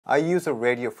I use a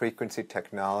radiofrequency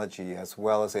technology as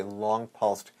well as a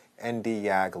long-pulsed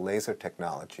ND-YAG laser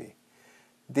technology.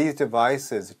 These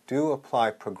devices do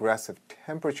apply progressive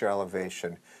temperature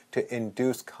elevation to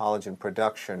induce collagen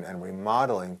production and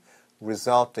remodeling,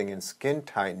 resulting in skin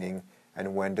tightening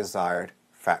and, when desired,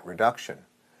 fat reduction.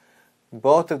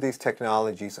 Both of these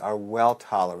technologies are well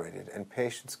tolerated, and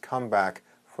patients come back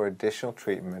for additional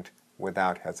treatment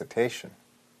without hesitation.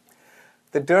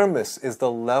 The dermis is the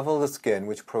level of the skin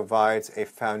which provides a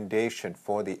foundation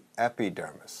for the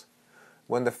epidermis.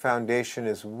 When the foundation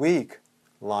is weak,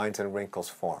 lines and wrinkles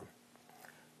form.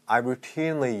 I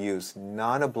routinely use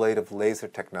non-ablative laser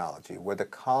technology where the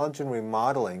collagen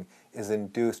remodeling is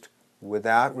induced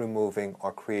without removing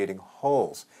or creating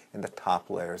holes in the top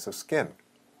layers of skin.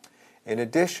 In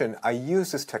addition, I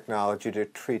use this technology to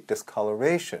treat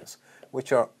discolorations,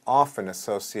 which are often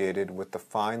associated with the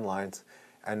fine lines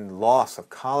and loss of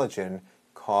collagen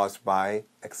caused by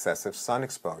excessive sun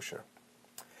exposure.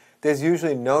 There's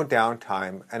usually no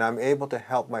downtime, and I'm able to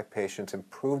help my patients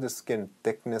improve the skin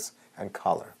thickness and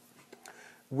color.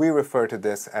 We refer to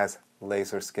this as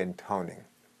laser skin toning.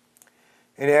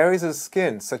 In areas of the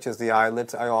skin, such as the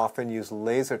eyelids, I often use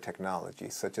laser technology,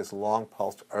 such as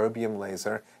long-pulsed erbium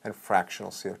laser and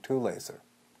fractional CO2 laser.